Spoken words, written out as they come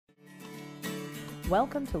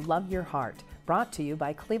Welcome to Love Your Heart, brought to you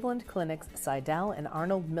by Cleveland Clinic's Seidel and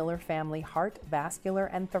Arnold Miller Family Heart, Vascular,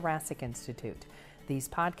 and Thoracic Institute. These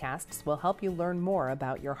podcasts will help you learn more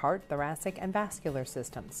about your heart, thoracic, and vascular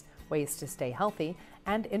systems, ways to stay healthy,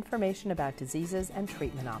 and information about diseases and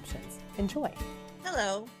treatment options. Enjoy.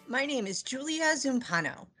 Hello, my name is Julia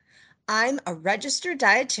Zumpano. I'm a registered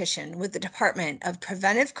dietitian with the Department of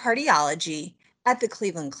Preventive Cardiology at the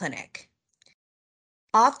Cleveland Clinic.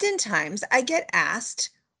 Oftentimes, I get asked,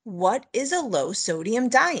 what is a low sodium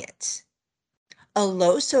diet? A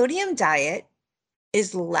low sodium diet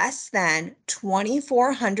is less than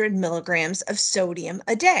 2,400 milligrams of sodium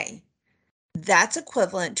a day. That's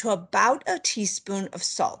equivalent to about a teaspoon of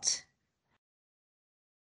salt.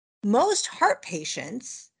 Most heart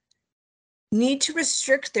patients need to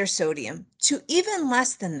restrict their sodium to even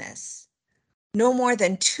less than this. No more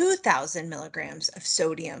than 2,000 milligrams of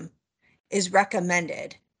sodium is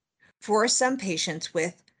recommended for some patients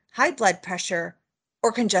with high blood pressure or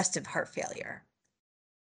congestive heart failure.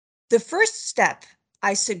 The first step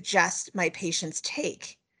I suggest my patients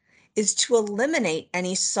take is to eliminate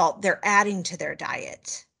any salt they're adding to their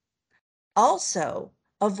diet. Also,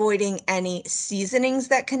 avoiding any seasonings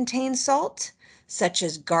that contain salt, such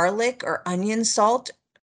as garlic or onion salt,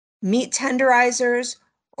 meat tenderizers,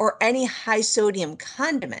 or any high sodium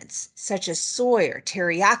condiments, such as soy or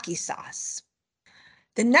teriyaki sauce.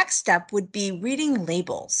 The next step would be reading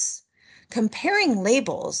labels. Comparing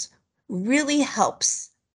labels really helps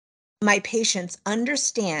my patients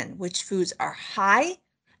understand which foods are high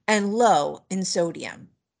and low in sodium.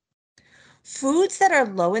 Foods that are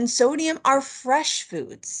low in sodium are fresh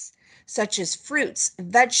foods, such as fruits,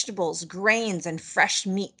 vegetables, grains, and fresh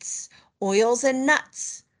meats, oils, and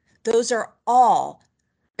nuts. Those are all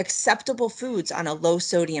acceptable foods on a low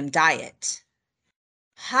sodium diet.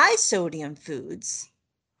 High sodium foods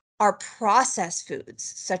are processed foods,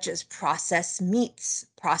 such as processed meats,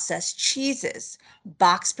 processed cheeses,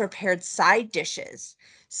 box prepared side dishes,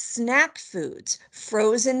 snack foods,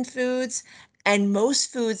 frozen foods, and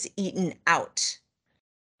most foods eaten out.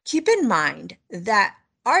 Keep in mind that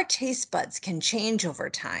our taste buds can change over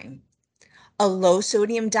time. A low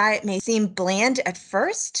sodium diet may seem bland at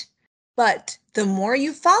first, but the more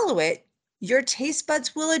you follow it, your taste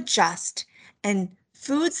buds will adjust, and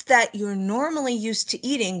foods that you're normally used to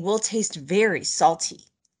eating will taste very salty.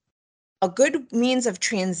 A good means of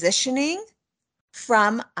transitioning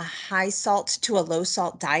from a high salt to a low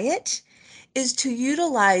salt diet is to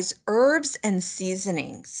utilize herbs and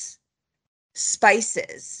seasonings,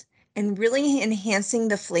 spices, and really enhancing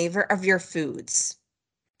the flavor of your foods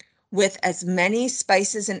with as many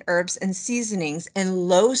spices and herbs and seasonings and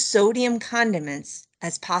low sodium condiments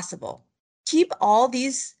as possible. Keep all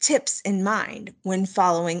these tips in mind when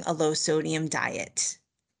following a low sodium diet.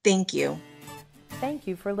 Thank you. Thank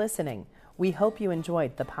you for listening. We hope you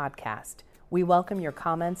enjoyed the podcast. We welcome your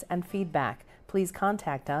comments and feedback. Please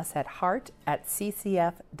contact us at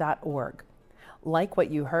heart@ccf.org. Like what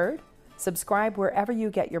you heard? Subscribe wherever you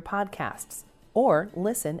get your podcasts, or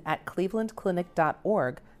listen at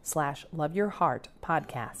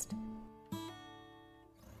clevelandclinic.org/loveyourheartpodcast.